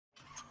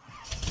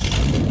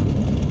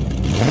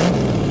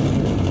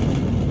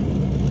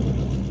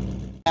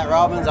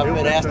Robbins. I've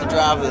been asked to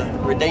drive the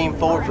Redeemed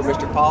Ford for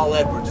Mr. Paul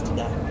Edwards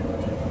today.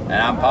 And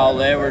I'm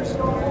Paul Edwards,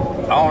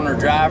 owner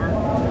driver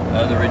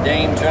of the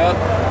Redeemed truck,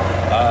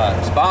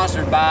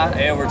 sponsored by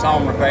Edwards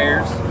Home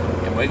Repairs,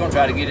 and we're gonna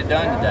try to get it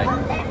done today.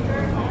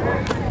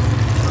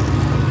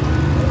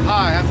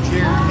 Hi, I'm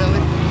Jerry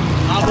Kelly.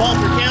 I'm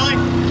Walter Kelly.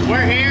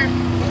 We're here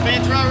with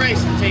Fence Row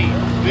Racing Team.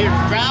 We're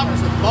the drivers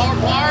of Barb,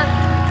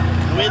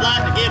 and we'd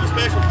like to give a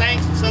special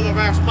thanks to some of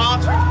our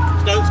sponsors,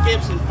 Stokes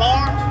Gibson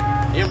Farms,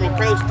 Emerald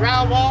Coast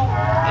Drywall,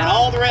 and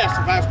all the rest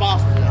of our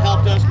sponsors that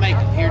helped us make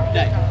it here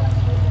today.